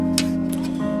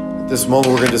This moment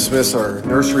we're going to dismiss our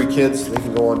nursery kids. They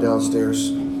can go on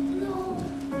downstairs.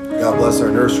 God bless our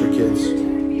nursery kids.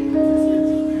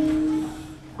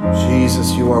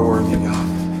 Jesus, you are worthy, God.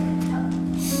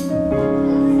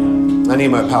 I need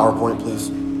my PowerPoint, please.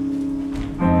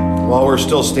 While we're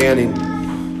still standing,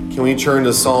 can we turn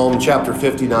to Psalm chapter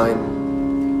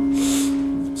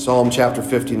 59? Psalm chapter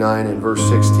 59 and verse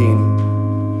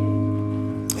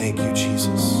 16. Thank you,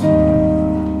 Jesus.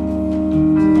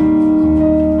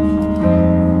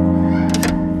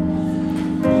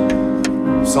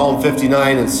 Psalm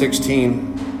 59 and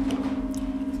 16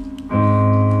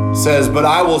 says, "But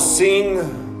I will sing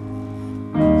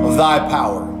of thy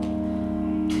power.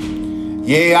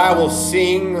 Yea, I will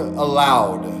sing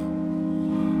aloud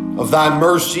of thy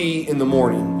mercy in the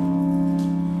morning."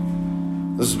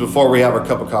 This is before we have our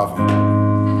cup of coffee.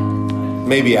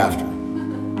 Maybe after.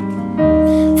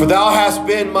 "For thou hast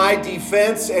been my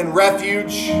defense and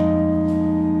refuge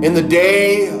in the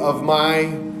day of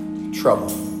my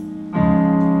trouble."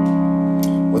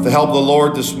 With the help of the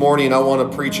Lord this morning, I want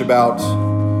to preach about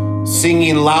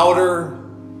singing louder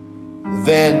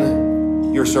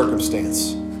than your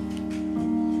circumstance.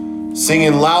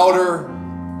 Singing louder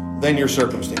than your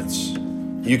circumstance.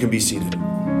 You can be seated.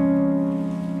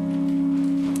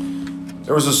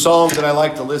 There was a song that I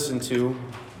like to listen to,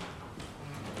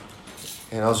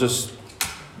 and I was just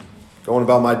going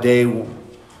about my day,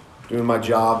 doing my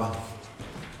job,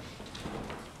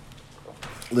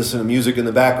 listening to music in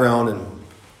the background, and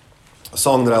a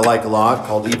song that I like a lot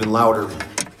called "Even Louder"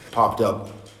 popped up.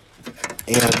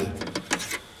 And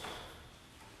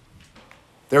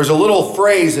there's a little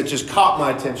phrase that just caught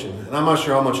my attention. And I'm not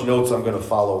sure how much notes I'm going to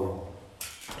follow,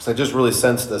 because I just really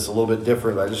sensed this a little bit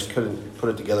different. I just couldn't put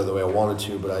it together the way I wanted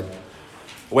to, but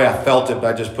the way I felt it,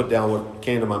 I just put down what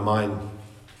came to my mind.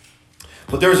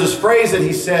 But there's this phrase that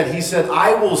he said,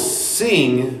 "I will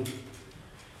sing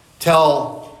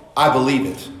till I believe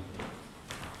it."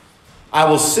 I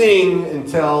will sing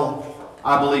until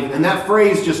I believe it. And that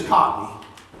phrase just caught me.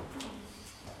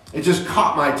 It just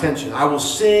caught my attention. I will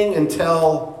sing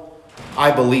until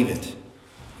I believe it.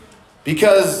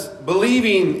 Because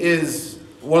believing is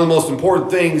one of the most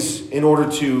important things in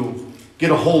order to get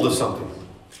a hold of something.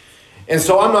 And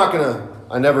so I'm not going to,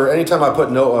 anytime I put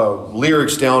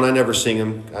lyrics down, I never sing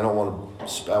them. I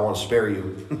want to spare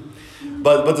you.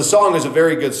 But the song is a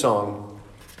very good song.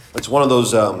 It's one of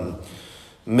those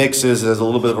mixes. It has a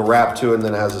little bit of a rap to it, and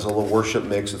then it has this little worship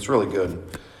mix. It's really good.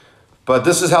 But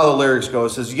this is how the lyrics go.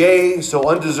 It says, "Yea, so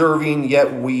undeserving,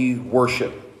 yet we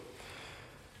worship.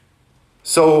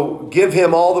 So give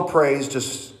him all the praise,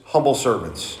 just humble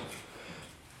servants.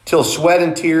 Till sweat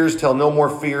and tears, till no more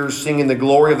fears, singing the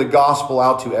glory of the gospel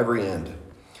out to every end.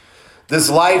 This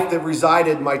life that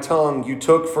resided in my tongue, you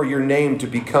took for your name to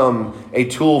become a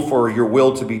tool for your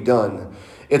will to be done.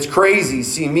 It's crazy,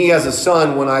 see me as a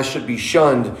son when I should be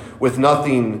shunned with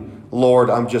nothing, Lord,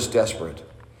 I'm just desperate.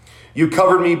 You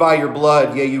covered me by your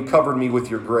blood, yea, you covered me with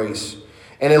your grace.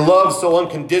 And a love so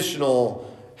unconditional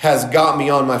has got me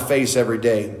on my face every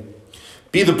day.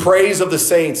 Be the praise of the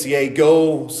saints, yea,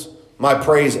 goes my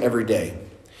praise every day.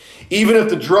 Even if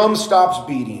the drum stops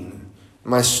beating,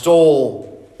 my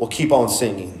soul will keep on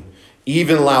singing,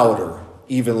 even louder,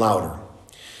 even louder.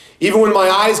 Even when my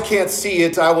eyes can't see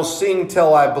it, I will sing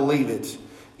till I believe it.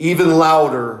 Even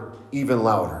louder, even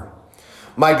louder.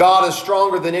 My God is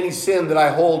stronger than any sin that I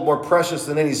hold, more precious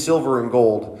than any silver and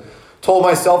gold. Told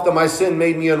myself that my sin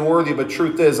made me unworthy, but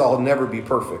truth is I'll never be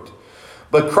perfect.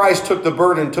 But Christ took the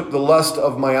burden, took the lust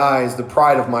of my eyes, the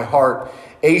pride of my heart,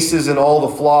 aces and all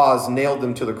the flaws, nailed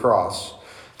them to the cross.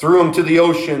 Threw them to the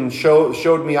ocean,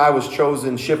 showed me I was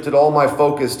chosen, shifted all my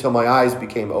focus till my eyes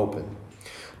became open.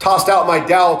 Tossed out my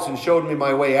doubts and showed me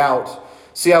my way out.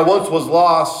 See, I once was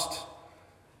lost,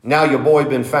 now your boy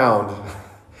been found.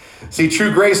 See,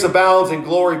 true grace abounds and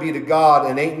glory be to God,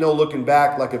 and ain't no looking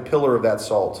back like a pillar of that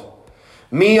salt.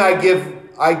 Me, I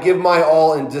give my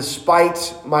all, and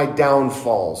despite my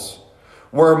downfalls,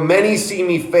 where many see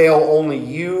me fail, only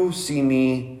you see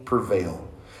me prevail.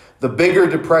 The bigger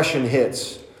depression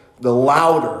hits, the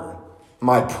louder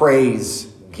my praise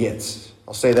gets.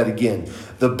 I'll say that again.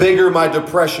 The bigger my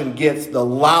depression gets, the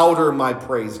louder my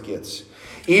praise gets.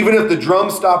 Even if the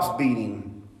drum stops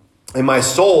beating, and my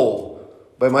soul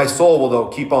will though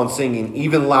keep on singing,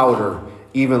 even louder,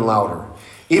 even louder.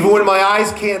 Even when my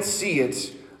eyes can't see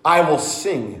it, I will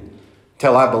sing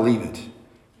till I believe it.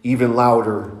 Even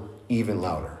louder, even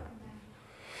louder.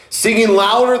 Singing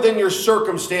louder than your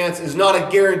circumstance is not a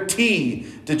guarantee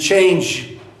to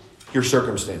change your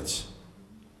circumstance.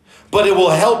 But it will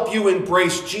help you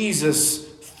embrace Jesus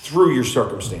through your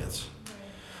circumstance.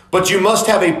 But you must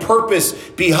have a purpose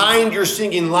behind your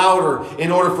singing louder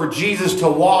in order for Jesus to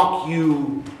walk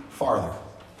you farther.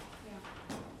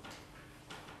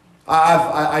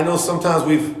 I know sometimes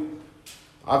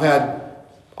I've had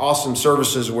awesome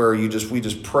services where we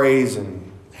just praise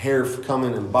and hair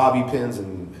coming and bobby pins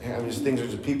and these things are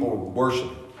just people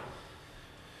worship.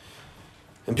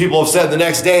 And people have said the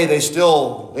next day they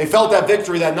felt that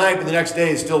victory that night, but the next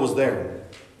day it still was there.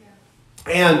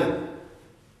 And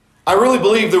I really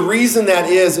believe the reason that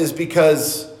is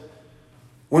because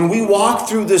when we walk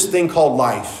through this thing called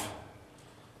life,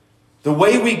 the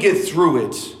way we get through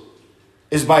it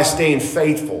is by staying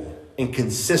faithful and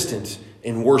consistent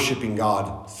in worshiping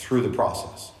God through the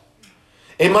process.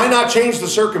 It might not change the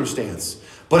circumstance,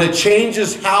 but it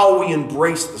changes how we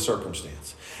embrace the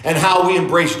circumstance and how we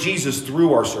embrace Jesus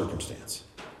through our circumstance.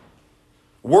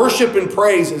 Worship and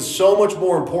praise is so much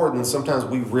more important than sometimes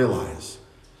we realize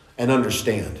and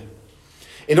understand.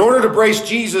 In order to embrace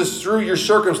Jesus through your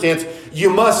circumstance, you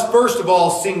must first of all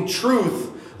sing truth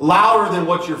louder than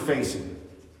what you're facing.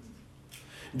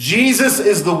 Jesus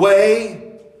is the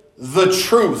way, the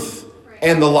truth,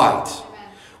 and the light.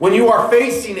 When you are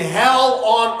facing hell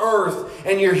on earth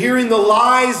and you're hearing the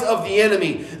lies of the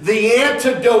enemy, the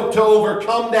antidote to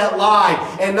overcome that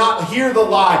lie and not hear the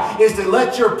lie is to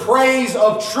let your praise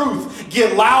of truth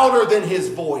get louder than his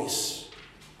voice.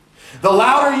 The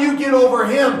louder you get over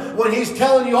him when he's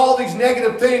telling you all these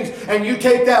negative things, and you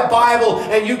take that Bible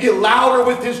and you get louder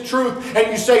with his truth and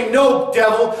you say, no,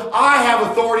 devil, I have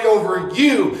authority over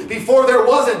you. Before there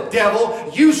was a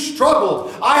devil, you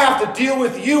struggled. I have to deal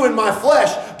with you in my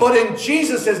flesh. But in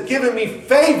Jesus has given me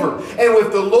favor. And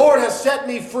if the Lord has set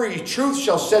me free, truth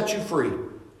shall set you free.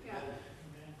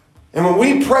 And when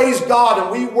we praise God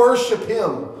and we worship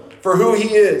him for who he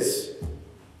is,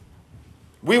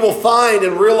 we will find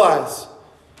and realize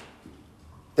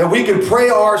that we can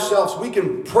pray ourselves, we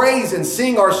can praise and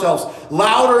sing ourselves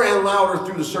louder and louder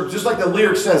through the service. Just like the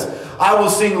lyric says, I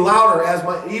will sing louder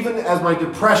even as my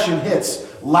depression hits,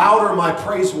 louder my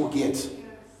praise will get.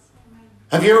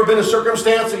 Have you ever been in a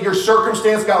circumstance that your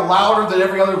circumstance got louder than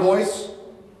every other voice?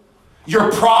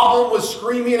 Your problem was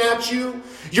screaming at you.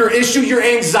 Your issue, your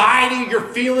anxiety, your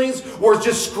feelings were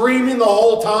just screaming the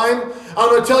whole time. I'm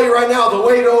going to tell you right now, the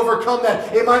way to overcome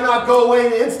that, it might not go away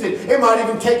in an instant. It might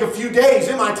even take a few days.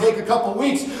 It might take a couple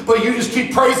weeks. But you just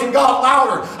keep praising God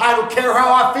louder. I don't care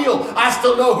how I feel. I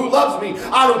still know who loves me.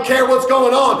 I don't care what's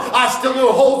going on. I still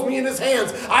know who holds me in his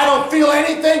hands. I don't feel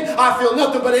anything. I feel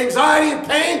nothing but anxiety and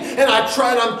pain. And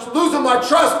I'm losing my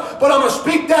trust. But I'm going to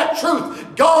speak that truth.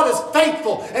 God is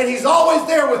faithful. And he's always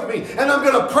there with me. And I'm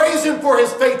going to praise him for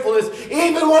his faithfulness.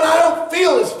 Even when I don't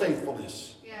feel his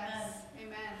faithfulness. Yes.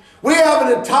 Amen. We have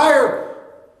an entire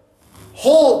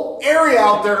whole area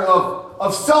out there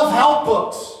of self-help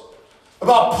books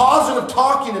about positive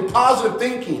talking and positive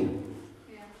thinking.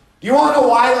 Yeah. Do you want to know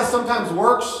why that sometimes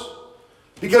works?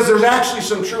 Because there's actually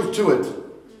some truth to it.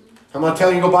 I'm not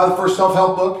telling you to go buy the first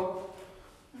self-help book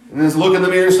and then look in the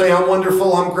mirror and say, I'm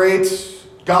wonderful, I'm great,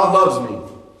 God loves me.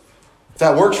 If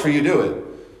that works for you, do it.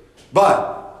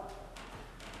 But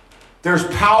there's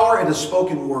power in a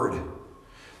spoken word.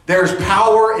 There's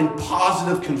power in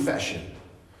positive confession.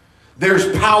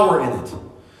 There's power in it.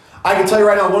 I can tell you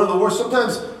right now, one of the worst,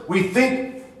 sometimes we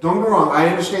think, don't get me wrong, I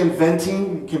understand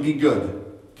venting can be good.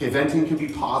 Okay, venting can be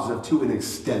positive to an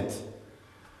extent.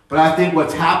 But I think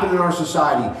what's happened in our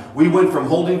society, we went from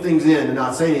holding things in and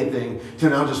not saying anything to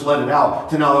now just let it out,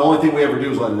 to now the only thing we ever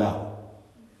do is let it out.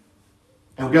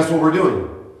 And guess what we're doing?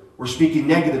 We're speaking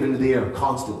negative into the air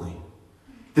constantly.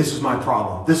 This is my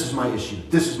problem. This is my issue.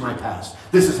 This is my past.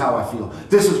 This is how I feel.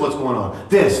 This is what's going on.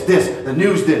 This, the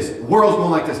news, the world's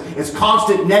going like this. It's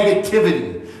constant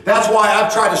negativity. That's why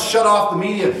I've tried to shut off the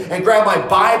media and grab my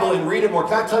Bible and read it more.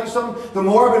 Can I tell you something? The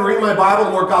more I've been reading my Bible,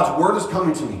 the more God's Word is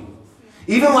coming to me.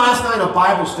 Even last night, a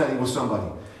Bible study with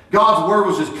somebody. God's Word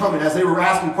was just coming as they were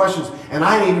asking questions, and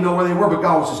I didn't even know where they were, but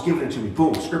God was just giving it to me.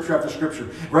 Boom, scripture after scripture,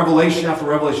 revelation after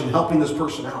revelation, helping this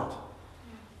person out.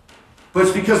 But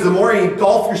it's because the more you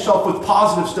engulf yourself with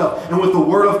positive stuff and with the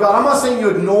Word of God, I'm not saying you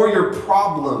ignore your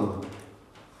problem,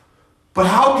 but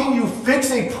how can you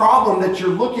fix a problem that you're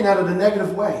looking at in a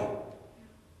negative way?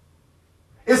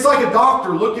 It's like a doctor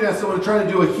looking at someone trying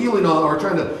to do a healing on or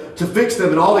trying to fix them,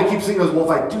 and all they keep saying is,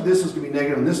 well, if I do this, it's going to be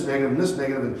negative, and this negative, and this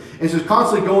negative. And it's just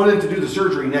constantly going in to do the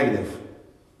surgery negative.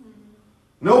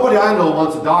 Nobody I know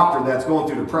wants a doctor that's going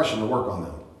through depression to work on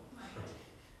them.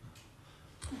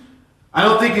 I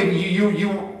don't think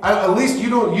at least you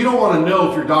don't want to know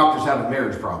if your doctor's having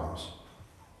marriage problems.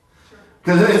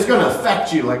 Because it's going to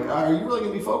affect you. Like, are you really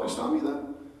going to be focused on me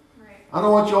then? Right. I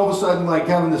don't want you all of a sudden like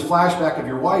having this flashback of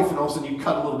your wife and all of a sudden you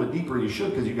cut a little bit deeper. You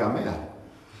should because you got mad.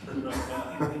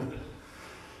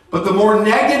 But the more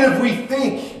negative we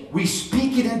think, we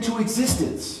speak it into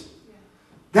existence.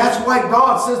 That's why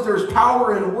God says there's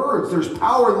power in words. There's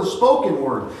power in the spoken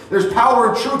word. There's power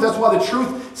in truth. That's why the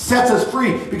truth sets us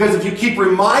free. Because if you keep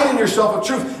reminding yourself of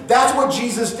truth, that's what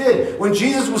Jesus did. When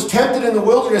Jesus was tempted in the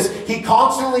wilderness, he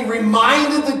constantly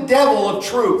reminded the devil of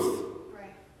truth.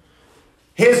 Right.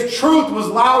 His truth was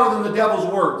louder than the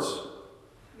devil's words.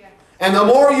 Yeah. And the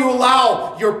more you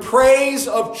allow your praise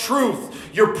of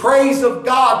truth, your praise of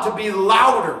God to be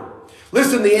louder.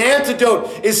 Listen, the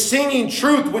antidote is singing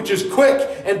truth, which is quick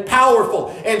and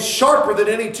powerful and sharper than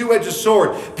any two-edged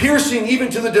sword, piercing even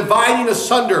to the dividing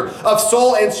asunder of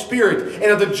soul and spirit and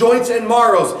of the joints and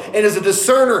marrows, and is a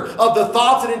discerner of the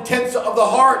thoughts and intents of the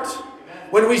heart.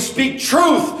 When we speak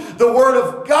truth, the word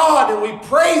of God, and we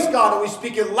praise God, and we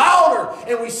speak it louder,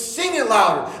 and we sing it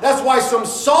louder. That's why some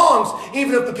songs,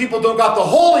 even if the people don't got the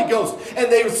Holy Ghost,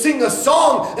 and they sing a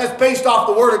song that's based off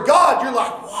the word of God, you're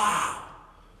like, wow.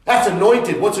 That's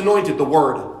anointed. What's anointed? The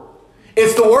Word.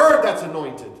 It's the Word that's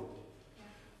anointed.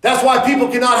 That's why people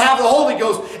cannot have the Holy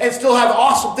Ghost and still have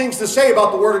awesome things to say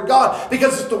about the Word of God.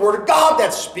 Because it's the Word of God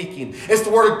that's speaking. It's the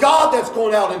Word of God that's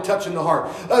going out and touching the heart.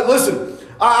 Listen,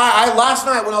 I last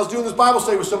night when I was doing this Bible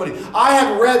study with somebody, I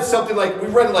had read something like, we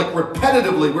read it like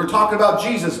repetitively. We were talking about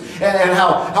Jesus and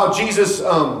how Jesus...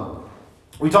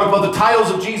 we talked about the titles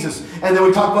of Jesus, and then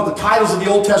we talked about the titles of the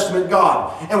Old Testament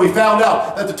God. And we found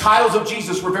out that the titles of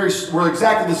Jesus were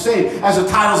exactly the same as the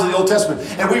titles of the Old Testament.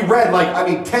 And we read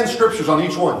 10 scriptures on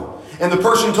each one. And the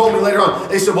person told me later on,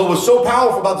 they said, what was so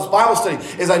powerful about this Bible study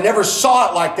is I never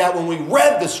saw it like that when we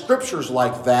read the scriptures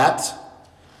like that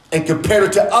and compared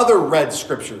it to other read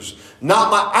scriptures.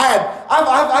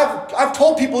 I've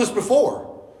told people this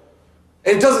before.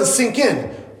 And it doesn't sink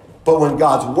in. But when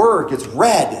God's word gets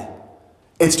read,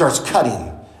 it starts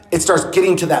cutting. It starts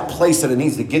getting to that place that it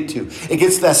needs to get to. It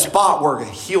gets to that spot where it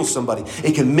can heal somebody.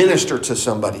 It can minister to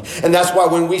somebody. And that's why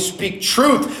when we speak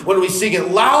truth, when we sing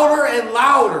it louder and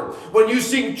louder, when you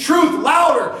sing truth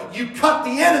louder, you cut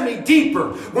the enemy deeper.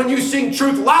 When you sing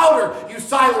truth louder, you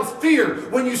silence fear.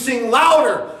 When you sing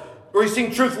louder, or you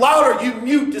sing truth louder, you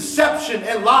mute deception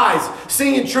and lies.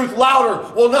 Singing truth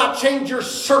louder will not change your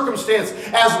circumstance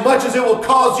as much as it will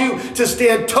cause you to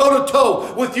stand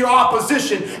toe-to-toe with your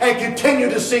opposition and continue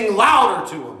to sing louder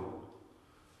to him.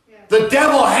 Yes. The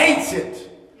devil hates it.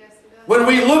 Yes, when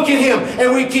we look at him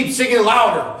and we keep singing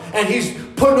louder and he's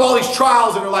putting all these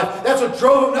trials in our life. That's what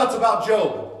drove him nuts about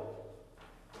Job.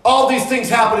 All these things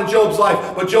happened in Job's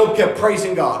life, but Job kept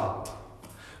praising God.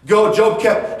 Job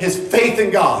kept his faith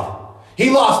in God. He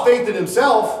lost faith in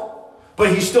himself,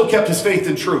 but he still kept his faith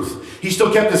in truth. He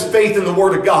still kept his faith in the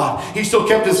Word of God. He still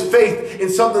kept his faith in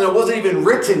something that wasn't even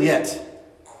written yet.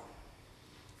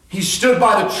 He stood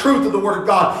by the truth of the Word of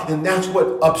God, and that's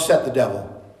what upset the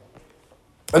devil.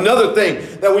 Another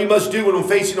thing that we must do when we're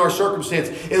facing our circumstance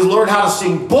is learn how to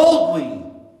sing boldly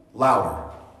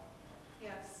louder.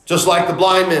 Yes. Just like the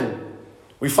blind men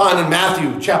we find in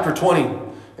Matthew chapter 20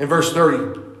 and verse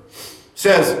 30.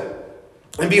 Says,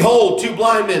 and behold, two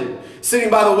blind men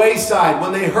sitting by the wayside,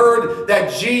 when they heard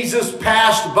that Jesus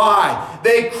passed by,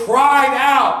 they cried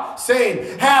out,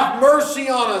 saying, have mercy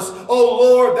on us, O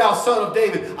Lord, thou Son of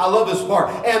David. I love this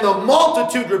part. And the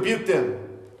multitude rebuked them.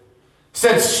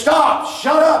 Said, stop,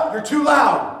 shut up, you're too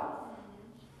loud.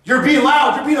 You're being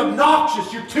loud, you're being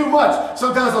obnoxious, you're too much.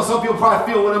 Sometimes some people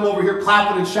probably feel when I'm over here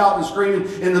clapping and shouting and screaming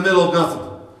in the middle of nothing.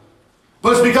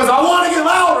 But it's because I want to get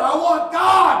louder. I want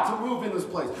God to move in this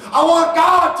place. I want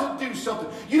God to do something.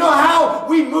 You know how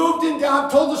we moved in down,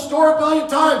 I've told the story a billion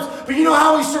times, but you know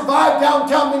how we survived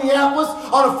downtown Minneapolis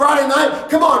on a Friday night?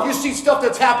 Come on, you see stuff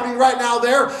that's happening right now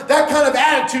there. That kind of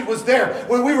attitude was there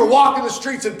when we were walking the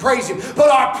streets and praising. But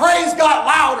our praise got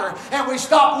louder and we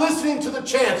stopped listening to the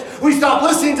chants. We stopped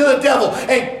listening to the devil,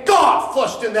 and God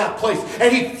flushed in that place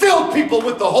and he filled people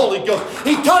with the Holy Ghost.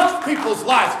 He touched people's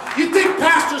lives. You think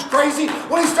pastor's crazy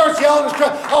when he starts yelling and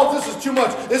crying, oh, this is too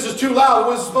much, this is too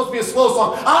loud, this is supposed to be a slow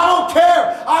song. I don't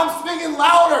care. I'm speaking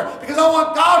louder because I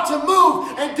want God to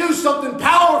move and do something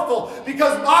powerful,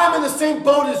 because I'm in the same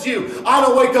boat as you. I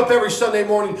don't wake up every Sunday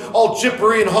morning all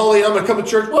jippery and holy and I'm going to come to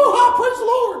church. Whoa, praise the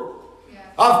Lord.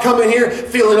 I've come in here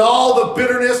feeling all the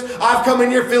bitterness. I've come in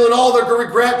here feeling all the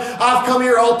regret. I've come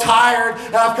here all tired.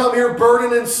 I've come here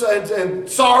burdened and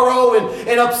sorrow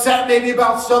and upset maybe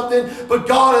about something. But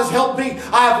God has helped me.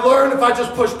 I've learned if I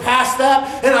just push past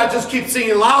that and I just keep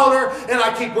singing louder and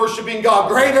I keep worshiping God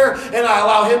greater and I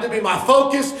allow Him to be my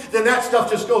focus, then that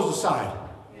stuff just goes aside.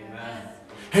 Amen.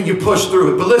 And you push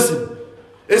through it. But listen,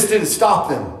 this didn't stop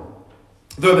them.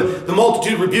 The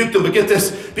multitude rebuked them, but get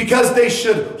this, because they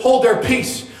should hold their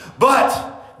peace.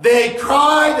 But they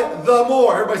cried the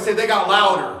more. Everybody say they got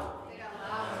louder.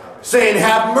 Saying,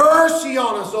 have mercy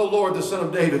on us, O Lord, the Son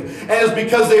of David. And it's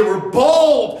because they were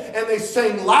bold and they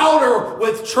sang louder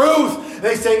with truth.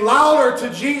 They sang louder to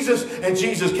Jesus, and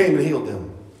Jesus came and healed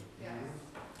them. Yes.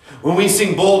 When we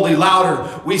sing boldly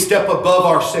louder, we step above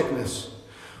our sickness.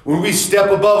 When we step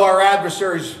above our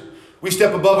adversaries,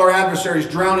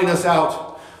 drowning us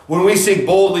out. When we sing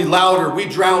boldly louder, we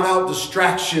drown out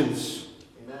distractions.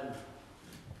 Amen.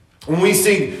 When we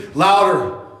sing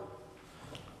louder,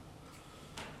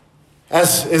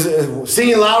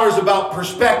 singing louder is about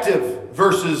perspective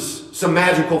versus some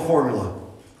magical formula.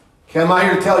 Okay, I'm out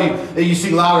here to tell you that you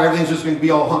sing louder, everything's just going to be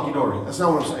all hunky-dory. That's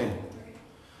not what I'm saying.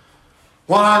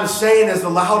 What I'm saying is the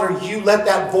louder you let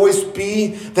that voice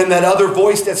be than that other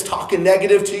voice that's talking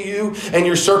negative to you and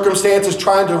your circumstances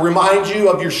trying to remind you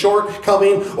of your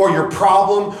shortcoming or your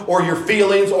problem or your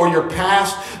feelings or your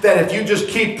past, that if you just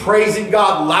keep praising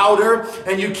God louder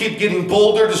and you keep getting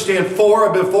bolder to stand before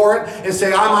it and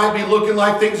say, I might be looking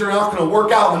like things are not going to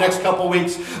work out in the next couple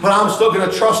weeks, but I'm still going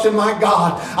to trust in my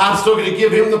God. I'm still going to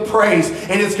give Him the praise,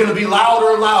 and it's going to be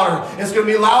louder and louder. It's going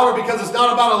to be louder because it's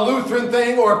not about a Lutheran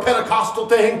thing or a Pentecostal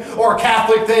thing or a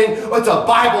Catholic thing. It's a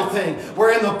Bible thing,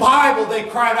 where in the Bible they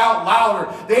cried out louder.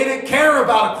 They didn't care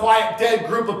about a quiet, dead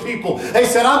group of people. They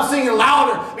said, I'm singing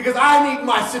louder because I need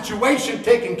my situation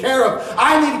taken care of.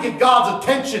 I need to get God's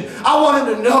attention. I want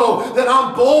Him to know that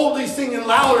I'm boldly singing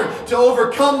louder to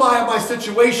overcome my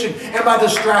situation and my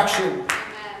distraction.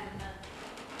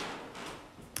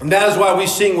 And that is why we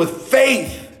sing with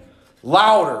faith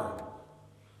louder.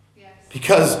 Yes.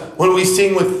 Because when we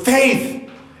sing with faith,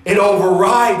 it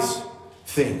overrides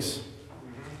things.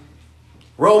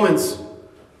 Romans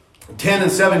 10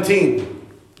 and 17.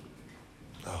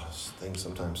 Oh, this thing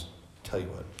sometimes, tell you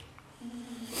what.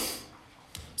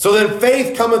 So then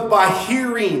faith cometh by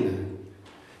hearing,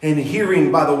 and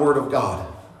hearing by the word of God.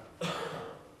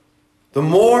 The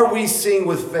more we sing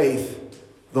with faith,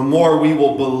 the more we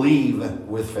will believe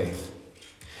with faith.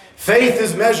 Faith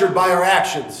is measured by our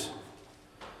actions.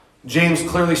 James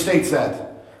clearly states that.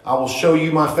 I will show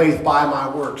you my faith by my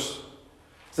works.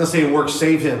 It's not saying works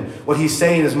save him. What he's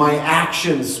saying is my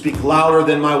actions speak louder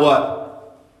than my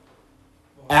what?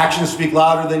 Actions speak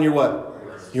louder than your what?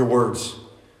 Your words.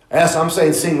 Yes, I'm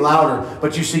saying sing louder,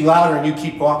 but you sing louder and you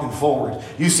keep walking forward.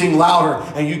 You sing louder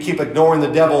and you keep ignoring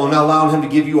the devil and not allowing him to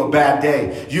give you a bad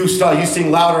day. You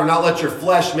sing louder and not let your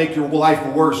flesh make your life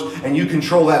worse, and you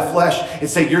control that flesh and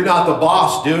say, you're not the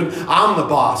boss, dude. I'm the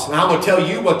boss, and I'm going to tell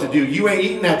you what to do. You ain't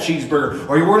eating that cheeseburger,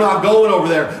 or we're not going over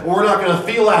there, or we're not going to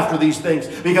feel after these things,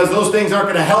 because those things aren't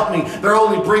going to help me. They're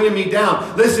only bringing me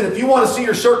down. Listen, if you want to see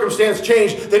your circumstance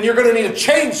change, then you're going to need to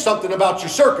change something about your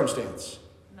circumstance.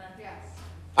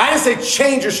 I didn't say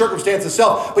change your circumstance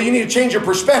itself, but you need to change your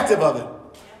perspective of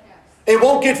it. It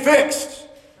won't get fixed.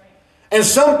 And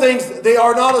some things, they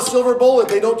are not a silver bullet.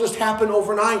 They don't just happen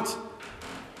overnight.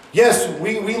 Yes,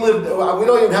 we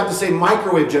don't even have to say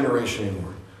microwave generation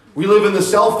anymore. We live in the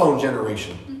cell phone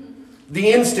generation. The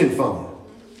instant phone.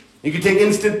 You can take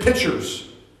instant pictures.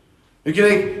 You can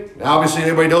take, obviously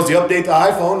everybody knows the update to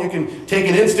iPhone. You can take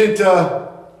an instant,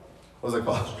 what's it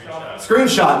called?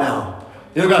 Screenshot now.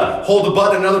 You don't got to hold the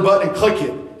button, another button, and click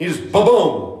it. You just boom,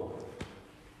 boom.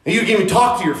 And you can even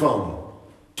talk to your phone.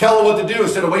 Tell it what to do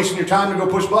instead of wasting your time to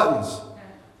go push buttons.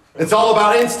 It's all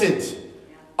about instant.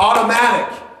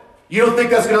 Automatic. You don't think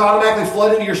that's going to automatically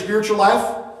flood into your spiritual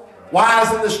life? Why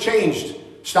hasn't this changed?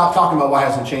 Stop talking about why it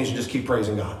hasn't changed and just keep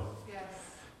praising God.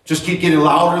 Just keep getting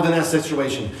louder than that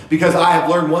situation. Because I have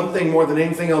learned one thing more than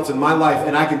anything else in my life,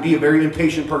 and I can be a very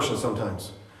impatient person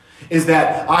sometimes, is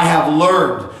that I have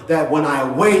learned that when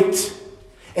I wait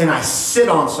and I sit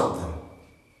on something,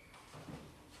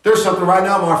 there's something right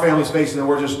now in our family's facing that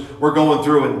we're going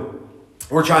through and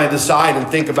we're trying to decide and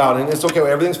think about it. And it's okay,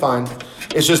 everything's fine.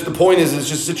 It's just, the point is, it's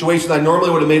just situations I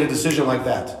normally would have made a decision like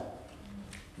that.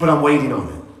 But I'm waiting on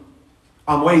it.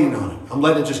 I'm waiting on it. I'm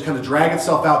letting it just kind of drag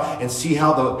itself out and see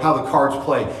how the cards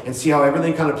play and see how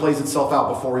everything kind of plays itself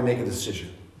out before we make a decision.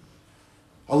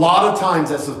 A lot of times,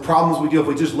 that's the problems we deal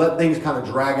with. We just let things kind of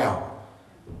drag out.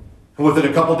 And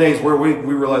within a couple of days, where we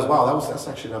realize, wow, that's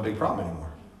actually not a big problem anymore.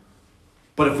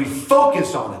 But if we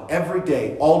focus on it every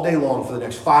day, all day long for the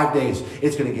next 5 days,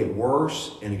 it's going to get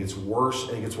worse, and it gets worse,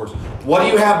 and it gets worse. What do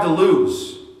you have to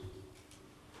lose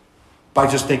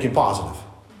by just thinking positive?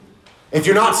 If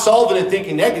you're not solving it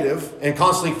thinking negative and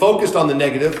constantly focused on the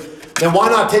negative, then why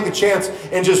not take a chance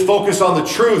and just focus on the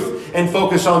truth and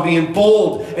focus on being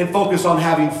bold and focus on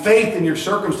having faith in your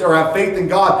circumstance, or have faith in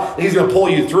God that He's going to pull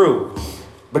you through.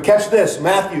 But catch this,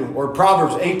 Matthew or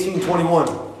Proverbs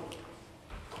 18:21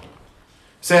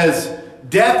 says,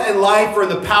 death and life are in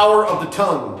the power of the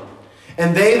tongue,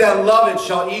 and they that love it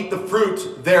shall eat the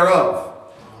fruit thereof.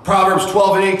 Proverbs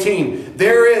 12:18,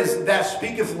 there is that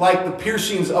speaketh like the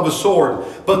piercings of a sword,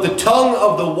 but the tongue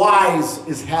of the wise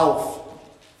is health.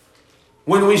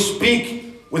 When we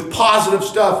speak with positive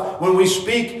stuff, when we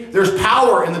speak, there's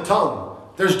power in the tongue.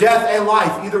 There's death and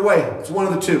life, either way. It's one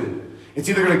of the two. It's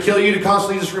either going to kill you to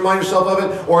constantly just remind yourself of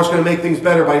it, or it's going to make things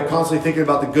better by constantly thinking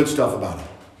about the good stuff about it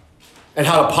and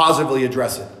how to positively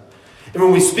address it. And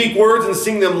when we speak words and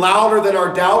sing them louder than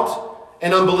our doubt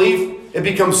and unbelief, it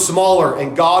becomes smaller,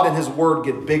 and God and His Word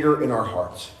get bigger in our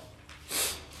hearts.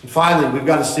 And finally, we've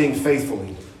got to sing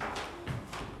faithfully.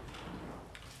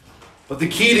 But the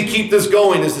key to keep this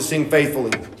going is to sing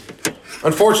faithfully.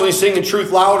 Unfortunately, singing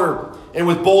truth louder and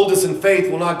with boldness and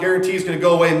faith will not guarantee it's going to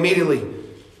go away immediately.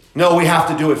 No, we have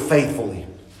to do it faithfully.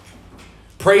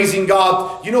 Praising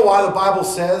God. You know why the Bible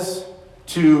says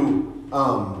to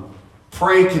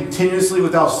pray continuously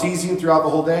without ceasing throughout the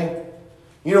whole day?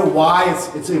 You know why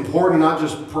it's important not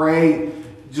just pray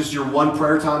just your one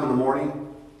prayer time in the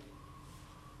morning?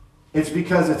 It's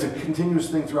because it's a continuous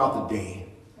thing throughout the day.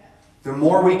 The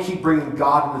more we keep bringing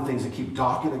God into things and keep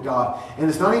talking to God, and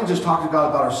it's not even just talking to God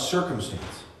about our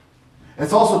circumstance.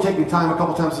 It's also taking time a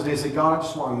couple times a day to say, God, I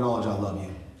just want to acknowledge I love you.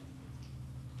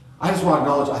 I just want to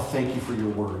acknowledge I thank you for your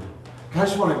word. I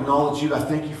just want to acknowledge you. I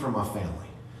thank you for my family.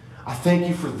 I thank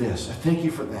you for this. I thank you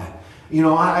for that. You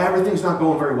know, everything's not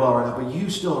going very well right now, but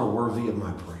you still are worthy of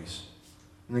my praise.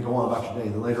 And then go on about your day.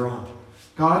 And then later on,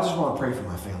 God, I just want to pray for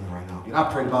my family right now.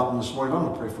 I prayed about them this morning, but I'm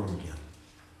going to pray for them again.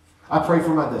 I pray for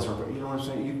my this. You know what I'm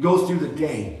saying? You go through the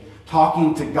day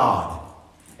talking to God,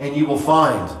 and you will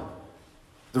find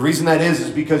the reason that is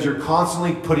because you're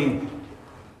constantly putting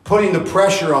the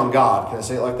pressure on God. Can I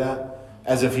say it like that?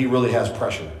 As if He really has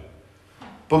pressure.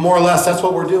 But more or less, that's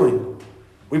what we're doing.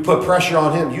 We put pressure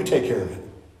on Him. You take care of it.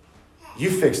 You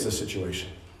fix the situation.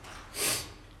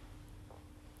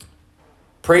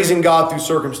 Praising God through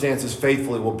circumstances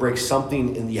faithfully will break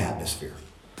something in the atmosphere.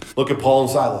 Look at Paul and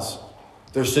Silas.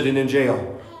 They're sitting in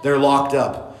jail. They're locked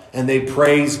up. And they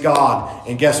praise God.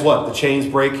 And guess what? The chains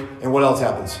break. And what else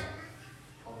happens?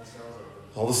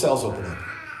 All the cells open up.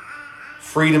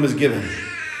 Freedom is given.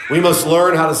 We must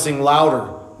learn how to sing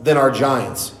louder than our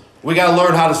giants. We got to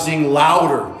learn how to sing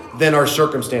louder than our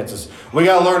circumstances. We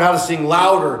got to learn how to sing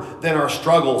louder than our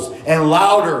struggles and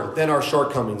louder than our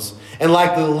shortcomings. And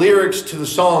like the lyrics to the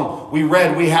song we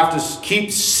read, we have to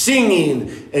keep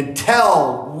singing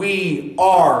until we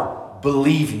are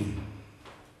believing.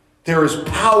 There is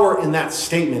power in that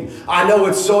statement. I know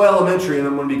it's so elementary, and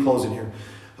I'm going to be closing here.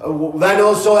 I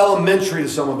know it's so elementary to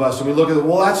some of us, and we look at it,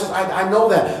 well, that's just, I know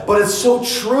that. But it's so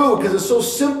true because it's so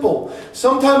simple.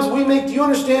 Sometimes do you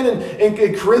understand in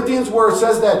Corinthians where it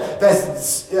says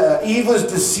that Eve was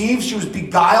deceived, she was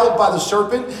beguiled by the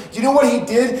serpent? Do you know what he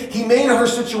did? He made her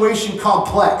situation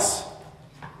complex.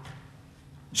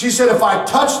 She said, if I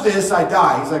touch this, I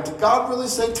die. He's like, did God really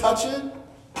say touch it?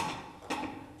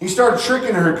 He started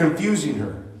tricking her, confusing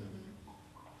her.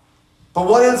 But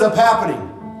what ends up happening?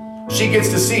 She gets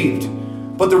deceived.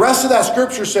 But the rest of that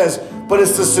scripture says, but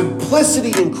it's the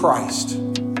simplicity in Christ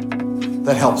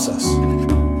that helps us.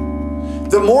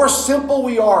 The more simple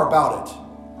we are about it,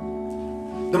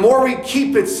 the more we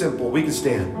keep it simple, we can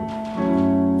stand.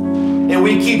 And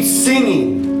we keep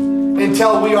singing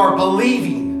until we are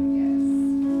believing.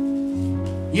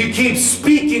 You keep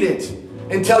speaking it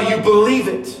until you believe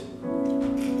it.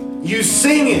 You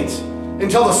sing it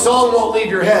until the song won't leave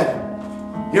your head.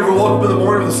 You ever woke up in the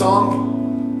morning with a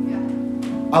song?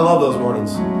 Yeah. I love those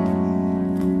mornings.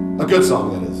 A good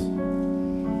song, that is.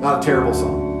 Not a terrible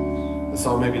song. A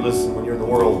song maybe listen when you're in the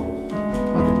world,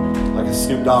 like a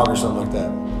Snoop Dogg or something like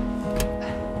that.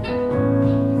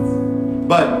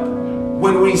 But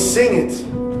when we sing it,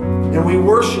 and we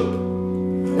worship,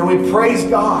 and we praise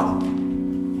God,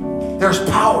 there's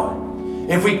power.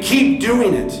 If we keep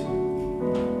doing it,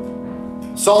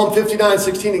 Psalm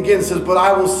 59:16 again says, but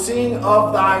I will sing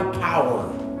of thy power.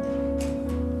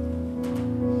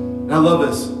 And I love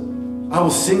this. I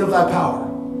will sing of thy power.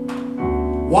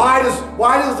 Why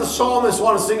does the psalmist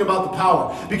want to sing about the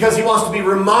power? Because he wants to be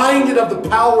reminded of the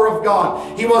power of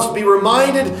God. He wants to be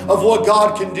reminded of what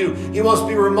God can do. He wants to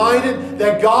be reminded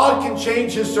that God can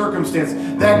change his circumstance,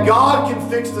 that God can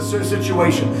fix the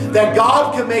situation, that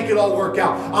God can make it all work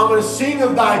out. I'm going to sing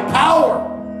of thy power.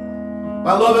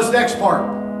 I love this next part.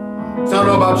 So I don't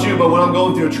know about you, but when I'm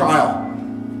going through a trial,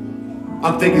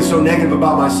 I'm thinking so negative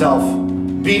about myself,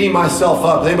 beating myself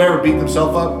up. Anybody ever beat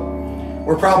themselves up?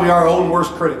 We're probably our own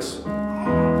worst critics.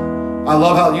 I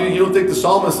love how you don't think the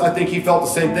psalmist, I think he felt the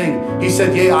same thing. He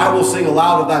said, yea, I will sing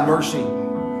aloud of thy mercy.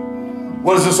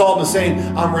 What is the psalmist saying?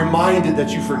 I'm reminded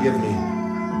that you forgive me.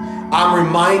 I'm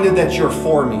reminded that you're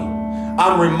for me.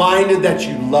 I'm reminded that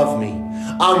you love me.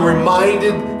 I'm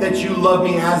reminded that you love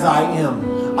me as I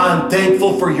am. I'm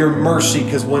thankful for your mercy,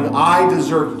 because when I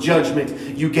deserved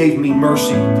judgment, you gave me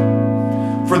mercy.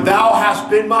 For thou hast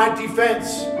been my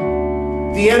defense.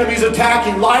 The enemy's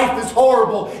attacking. Life is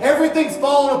horrible. Everything's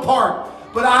falling apart.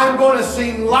 But I'm going to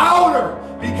sing louder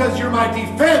because you're my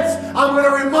defense. I'm going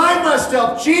to remind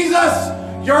myself, Jesus,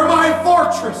 you're my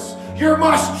fortress. You're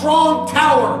my strong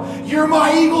tower. You're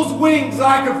my eagle's wings that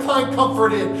I can find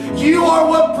comfort in. You are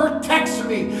what protects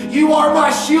me. You are my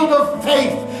shield of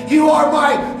faith. You are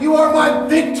my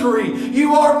victory.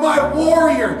 You are my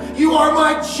warrior. You are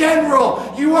my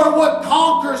general. You are what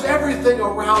conquers everything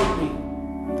around me.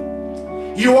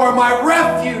 You are my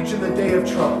refuge in the day of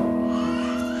trouble.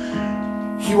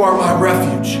 You are my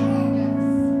refuge.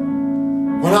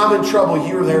 When I'm in trouble,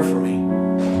 you're there for me.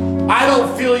 I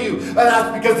don't feel you. And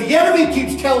that's because the enemy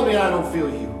keeps telling me I don't feel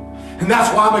you. And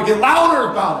that's why I'm going to get louder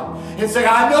about it and say,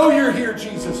 I know you're here,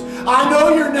 Jesus. I know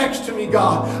you're next to me,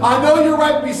 God. I know you're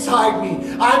right beside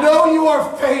me. I know you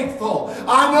are faithful.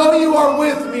 I know you are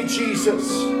with me, Jesus.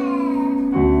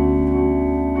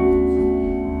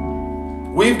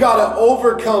 We've got to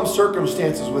overcome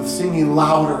circumstances with singing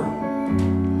louder.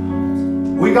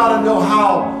 We got to know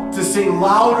how to sing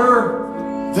louder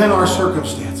than our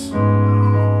circumstance.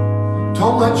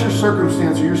 Don't let your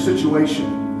circumstance or your situation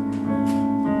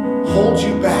hold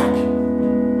you back.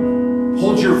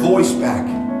 Hold your voice back.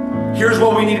 Here's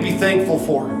what we need to be thankful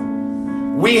for.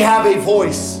 We have a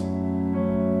voice.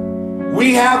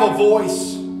 We have a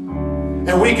voice.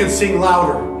 And we can sing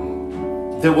louder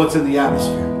than what's in the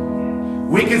atmosphere.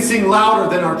 We can sing louder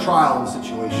than our trial and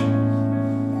situation.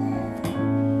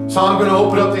 So I'm going to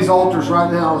open up these altars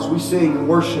right now as we sing and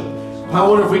worship. I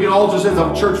wonder if we can all just, as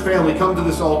a church family, come to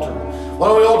this altar. Why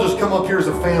don't we all just come up here as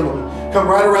a family? Come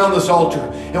right around this altar.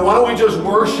 And why don't we just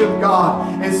worship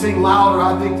God and sing louder?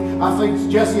 I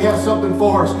think Jesse has something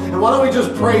for us. And why don't we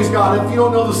just praise God? If you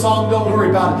don't know the song, don't worry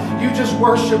about it. You just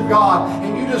worship God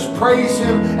and you just praise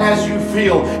Him as you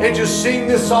feel. And just sing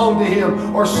this song to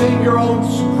Him, or sing your own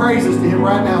praises to Him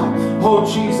right now. Oh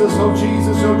Jesus, oh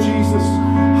Jesus, oh Jesus.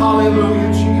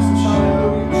 Hallelujah, Jesus.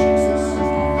 Hallelujah, Jesus.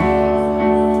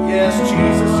 Yes,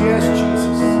 Jesus. Yes, Jesus.